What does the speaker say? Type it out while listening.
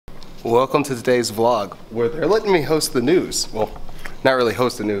Welcome to today's vlog, where they're letting me host the news. Well, not really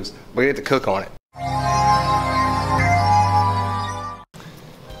host the news, but I get to cook on it.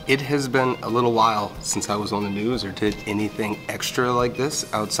 It has been a little while since I was on the news or did anything extra like this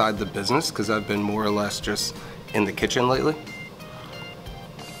outside the business, because I've been more or less just in the kitchen lately.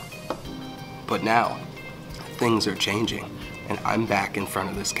 But now, things are changing, and I'm back in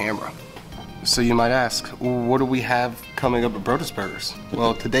front of this camera. So you might ask, what do we have coming up at Brodus Burgers?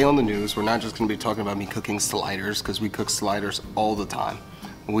 Well, today on the news, we're not just going to be talking about me cooking sliders, because we cook sliders all the time.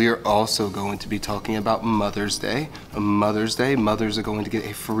 We are also going to be talking about Mother's Day. Mothers are going to get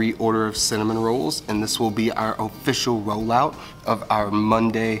a free order of cinnamon rolls, and this will be our official rollout of our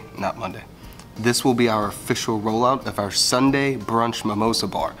This will be our official rollout of our Sunday brunch mimosa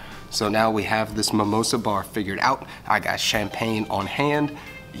bar. So now we have this mimosa bar figured out. I got champagne on hand.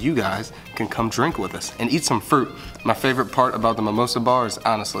 You guys can come drink with us and eat some fruit. My favorite part about the mimosa bar is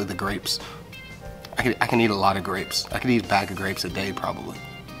honestly the grapes. I can eat a lot of grapes. I could eat a bag of grapes a day probably.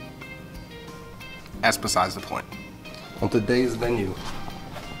 That's besides the point. On today's menu,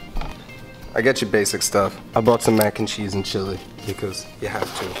 I got your basic stuff. I bought some mac and cheese and chili because you have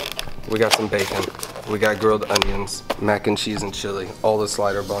to. We got some bacon. We got grilled onions, mac and cheese and chili, all the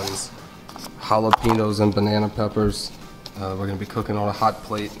slider buns, jalapenos and banana peppers. We're gonna be cooking on a hot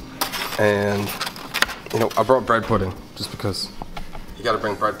plate, and you know, I brought bread pudding just because you gotta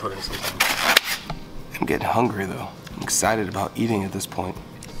bring bread pudding sometimes. I'm getting hungry though. I'm excited about eating at this point.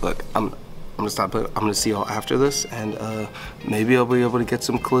 Look, I'm gonna stop. I'm gonna see y'all after this, and maybe I'll be able to get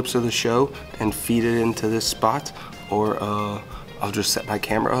some clips of the show and feed it into this spot, or I'll just set my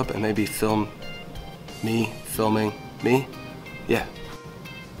camera up and maybe film me filming me. Yeah.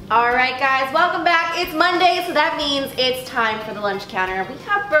 Alright guys, welcome back. It's Monday, so that means it's time for the lunch counter. We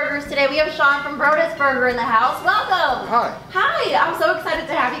have burgers today. We have Sean from Brodus Burger in the house. Welcome! Hi. Hi, I'm so excited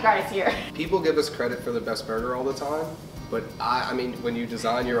to have you guys here. People give us credit for the best burger all the time, but I mean, when you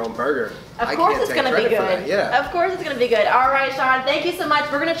design your own burger, of course it's gonna be good. Yeah. Of course it's gonna be good. Alright Sean, thank you so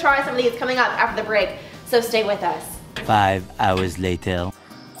much. We're gonna try some of these coming up after the break, so stay with us. 5 hours later.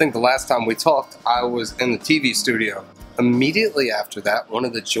 I think the last time we talked, I was in the TV studio. Immediately after that, one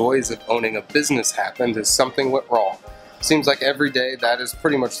of the joys of owning a business happened as something went wrong. Seems like every day that is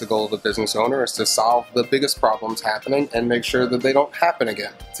pretty much the goal of a business owner, is to solve the biggest problems happening and make sure that they don't happen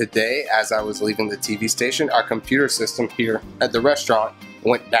again. Today, as I was leaving the TV station, our computer system here at the restaurant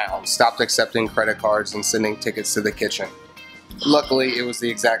went down, stopped accepting credit cards and sending tickets to the kitchen. Luckily, it was the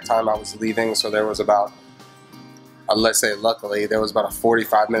exact time I was leaving, so there was about let's say luckily, there was about a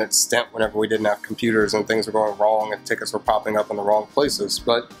 45-minute stint whenever we didn't have computers and things were going wrong and tickets were popping up in the wrong places.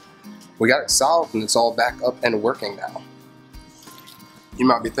 But we got it solved and it's all back up and working now. You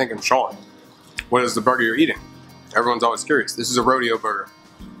might be thinking, Sean, what is the burger you're eating? Everyone's always curious. This is a rodeo burger.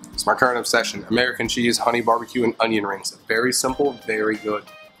 It's my current obsession. American cheese, honey barbecue, and onion rings. Very simple, very good.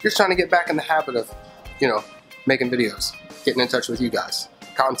 Just trying to get back in the habit of, you know, making videos, getting in touch with you guys.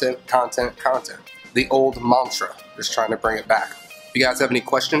 Content, content, content. The old mantra, just trying to bring it back. If you guys have any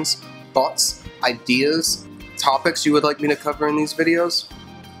questions, thoughts, ideas, topics you would like me to cover in these videos,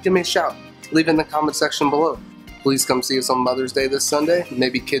 give me a shout. Leave it in the comment section below. Please come see us on Mother's Day this Sunday,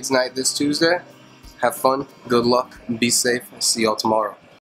 maybe Kids Night this Tuesday. Have fun, good luck, be safe, see y'all tomorrow.